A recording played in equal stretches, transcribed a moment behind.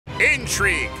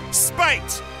intrigue,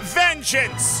 spite,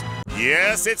 vengeance.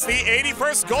 Yes, it's the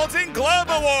 81st Golden Globe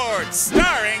Awards,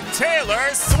 starring Taylor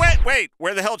Swift. Wait,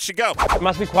 where the hell did she go? It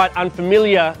must be quite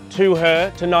unfamiliar to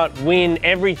her to not win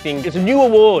everything. It's a new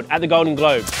award at the Golden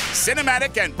Globes.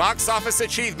 Cinematic and box office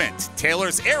achievement.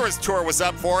 Taylor's Eras Tour was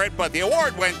up for it, but the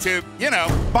award went to,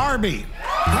 Barbie.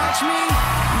 Watch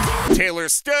me. Taylor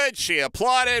stood, she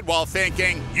applauded while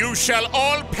thinking, "You shall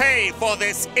all pay for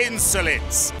this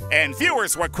insolence." And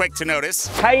viewers were quick to notice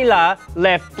Taylor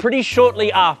left pretty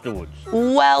shortly afterwards.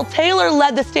 Well, Taylor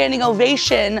led the standing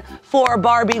ovation for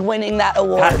Barbie winning that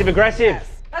award. Passive aggressive.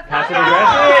 Passive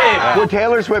aggressive. Would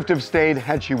Taylor Swift have stayed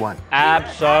had she won?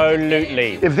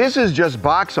 Absolutely. If this is just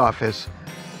box office,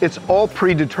 it's all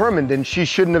predetermined and she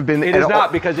shouldn't have been. It is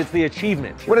not, because it's the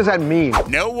achievement. What does that mean?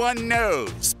 no one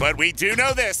knows, but we do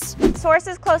know this.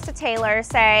 Sources close to Taylor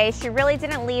say she really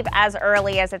didn't leave as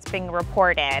early as it's being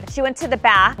reported. She went to the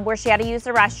back where she had to use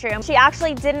the restroom. She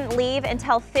actually didn't leave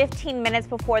until 15 minutes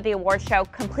before the award show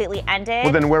completely ended.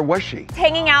 Well, then where was she?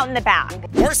 Hanging out in the back.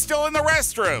 Or still in the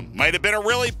restroom. Might have been a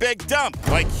really big dump,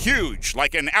 like huge,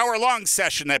 like an hour-long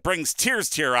session that brings tears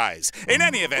to your eyes. In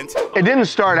any event, It didn't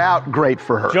start out great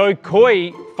for her. Joe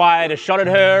Coy fired a shot at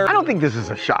her. I don't think this is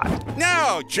a shot.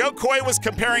 no, Joe Coy was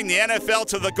comparing the NFL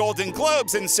to the Golden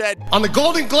Globes and said, On the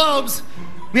Golden Globes,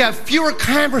 we have fewer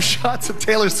camera shots of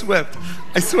Taylor Swift.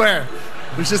 I swear.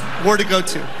 There's just more to go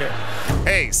to here.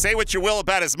 hey, say what you will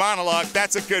about his monologue,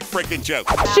 that's a good freaking joke.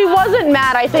 She wasn't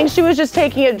mad. I think she was just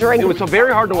taking a drink. It was so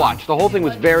very hard to watch. The whole thing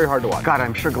was very hard to watch. God,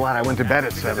 I'm sure glad I went to bed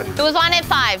at 7. It was on at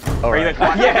 5. All right.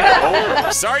 Yeah.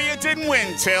 Sorry you didn't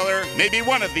win, Taylor. Maybe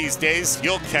one of these days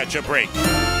you'll catch a break.